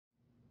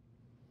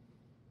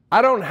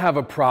I don't have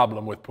a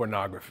problem with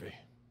pornography.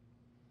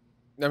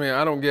 I mean,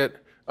 I don't get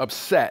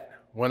upset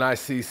when I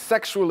see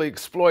sexually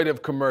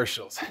exploitive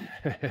commercials.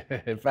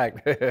 In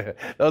fact,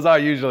 those are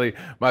usually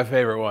my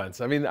favorite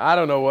ones. I mean, I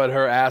don't know what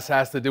her ass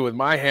has to do with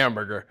my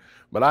hamburger,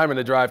 but I'm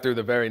gonna drive through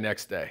the very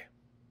next day.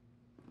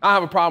 I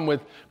have a problem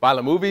with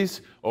violent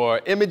movies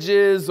or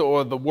images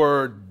or the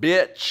word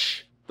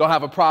bitch. Don't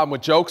have a problem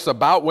with jokes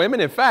about women.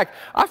 In fact,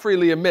 I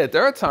freely admit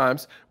there are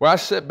times where I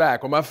sit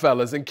back with my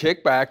fellas and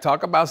kick back,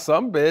 talk about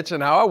some bitch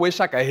and how I wish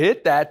I could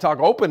hit that, talk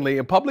openly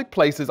in public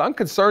places. I'm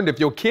concerned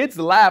if your kids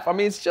laugh. I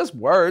mean, it's just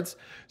words,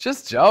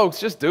 just jokes,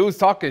 just dudes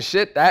talking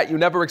shit that you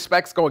never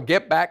expect's gonna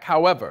get back.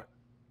 However,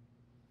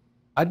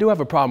 I do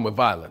have a problem with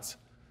violence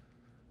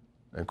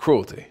and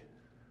cruelty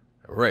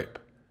and rape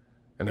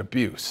and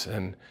abuse.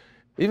 And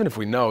even if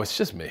we know it's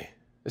just me,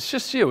 it's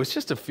just you. It's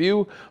just a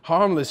few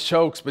harmless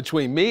chokes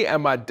between me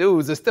and my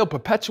dudes. It still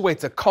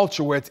perpetuates a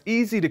culture where it's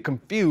easy to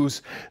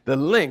confuse the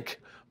link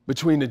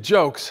between the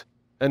jokes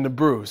and the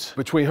bruise,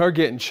 between her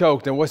getting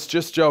choked and what's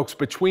just jokes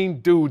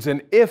between dudes.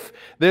 And if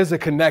there's a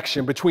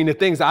connection between the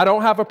things I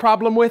don't have a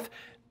problem with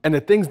and the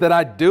things that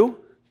I do,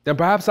 then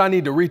perhaps I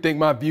need to rethink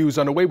my views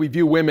on the way we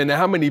view women and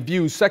how many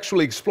views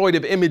sexually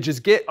exploitive images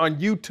get on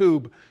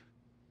YouTube.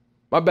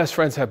 My best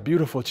friends have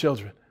beautiful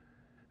children.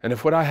 And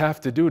if what I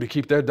have to do to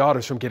keep their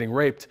daughters from getting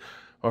raped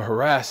or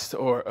harassed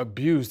or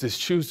abused is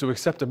choose to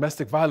accept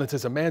domestic violence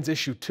as a man's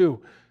issue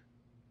too,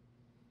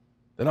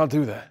 then I'll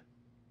do that.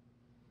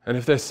 And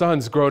if their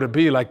sons grow to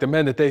be like the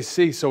men that they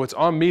see, so it's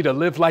on me to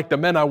live like the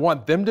men I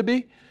want them to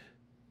be,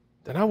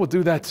 then I will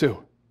do that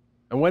too.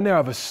 And when they're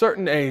of a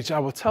certain age, I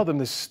will tell them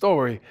this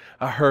story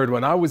I heard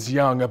when I was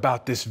young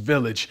about this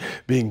village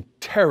being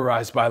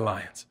terrorized by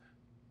lions.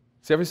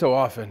 See, every so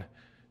often,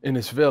 in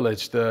this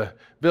village, the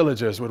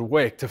villagers would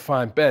wake to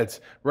find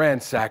beds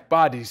ransacked,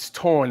 bodies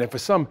torn, and for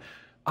some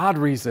odd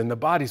reason, the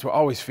bodies were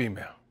always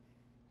female.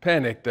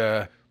 Panicked,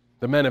 the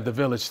men of the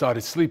village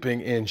started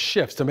sleeping in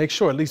shifts to make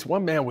sure at least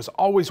one man was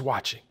always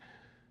watching.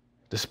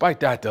 Despite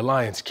that, the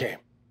lions came.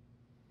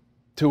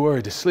 Too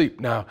worried to sleep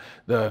now,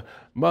 the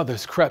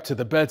mothers crept to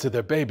the beds of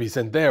their babies,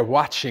 and there,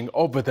 watching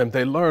over them,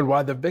 they learned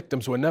why the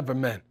victims were never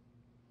men.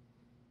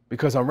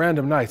 Because on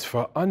random nights,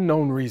 for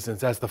unknown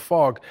reasons, as the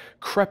fog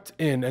crept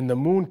in and the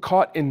moon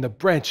caught in the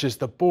branches,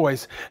 the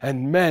boys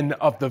and men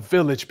of the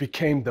village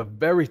became the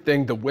very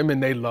thing the women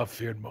they loved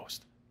feared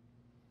most.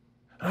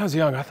 When I was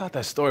young, I thought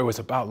that story was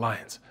about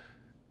lions.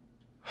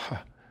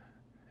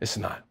 It's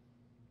not.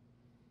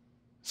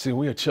 See, when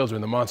we are children,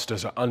 the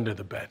monsters are under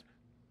the bed.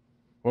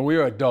 When we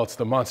are adults,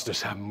 the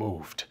monsters have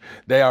moved.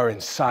 They are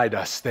inside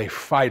us. They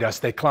fight us.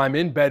 They climb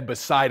in bed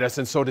beside us.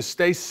 And so to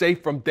stay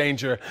safe from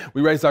danger,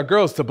 we raise our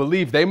girls to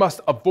believe they must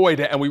avoid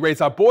it. And we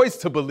raise our boys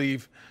to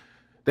believe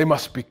they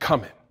must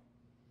become it.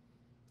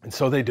 And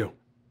so they do.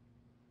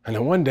 And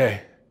then one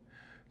day,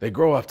 they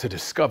grow up to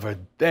discover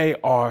they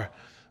are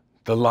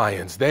the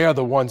lions. They are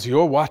the ones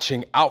you're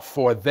watching out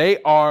for.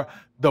 They are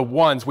the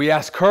ones. We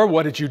ask her,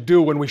 what did you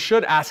do? When we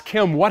should ask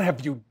him, what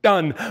have you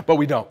done? But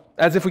we don't.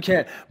 As if we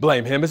can't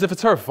blame him, as if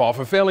it's her fault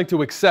for failing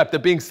to accept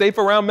that being safe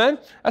around men,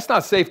 that's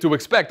not safe to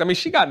expect. I mean,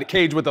 she got in a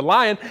cage with a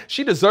lion.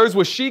 She deserves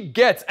what she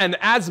gets. And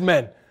as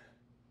men,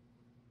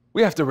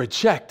 we have to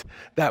reject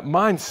that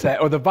mindset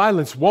or the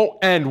violence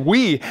won't end.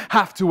 We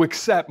have to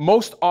accept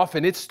most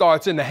often it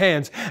starts in the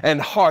hands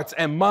and hearts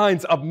and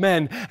minds of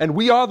men. And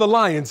we are the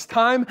lions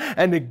time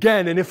and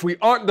again. And if we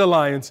aren't the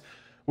lions,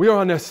 we are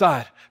on their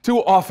side.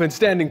 Too often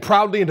standing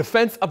proudly in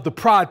defense of the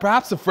pride,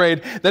 perhaps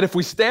afraid that if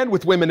we stand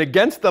with women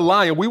against the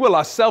lion, we will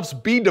ourselves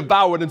be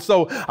devoured. And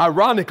so,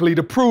 ironically,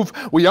 to prove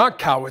we aren't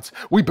cowards,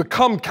 we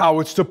become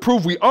cowards. To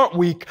prove we aren't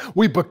weak,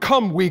 we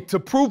become weak. To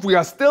prove we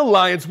are still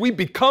lions, we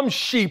become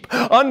sheep,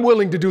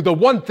 unwilling to do the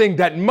one thing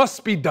that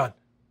must be done.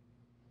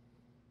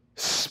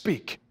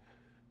 Speak.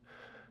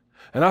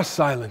 And our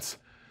silence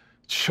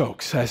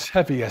chokes as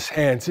heavy as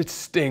hands. It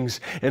stings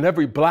in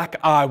every black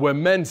eye. Where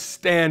men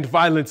stand,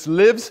 violence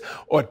lives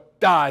or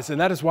dies. And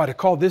that is why to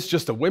call this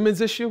just a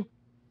women's issue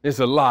is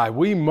a lie.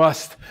 We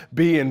must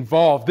be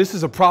involved. This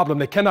is a problem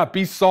that cannot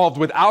be solved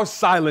with our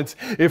silence.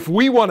 If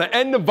we want to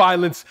end the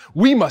violence,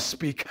 we must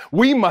speak.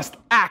 We must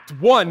act.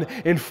 1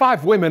 in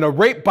 5 women are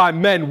raped by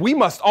men. We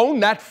must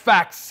own that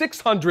fact.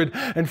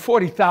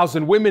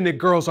 640,000 women and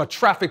girls are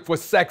trafficked for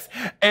sex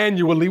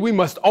annually. We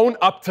must own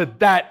up to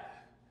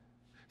that.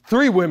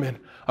 3 women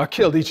are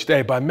killed each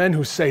day by men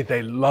who say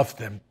they love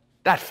them.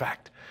 That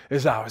fact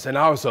is ours and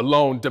ours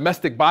alone.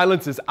 Domestic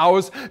violence is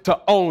ours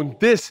to own.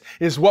 This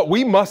is what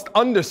we must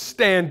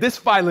understand. This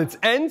violence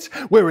ends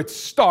where it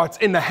starts,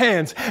 in the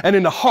hands and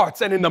in the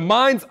hearts and in the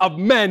minds of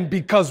men,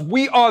 because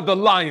we are the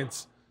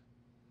lions.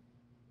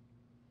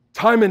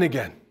 Time and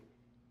again,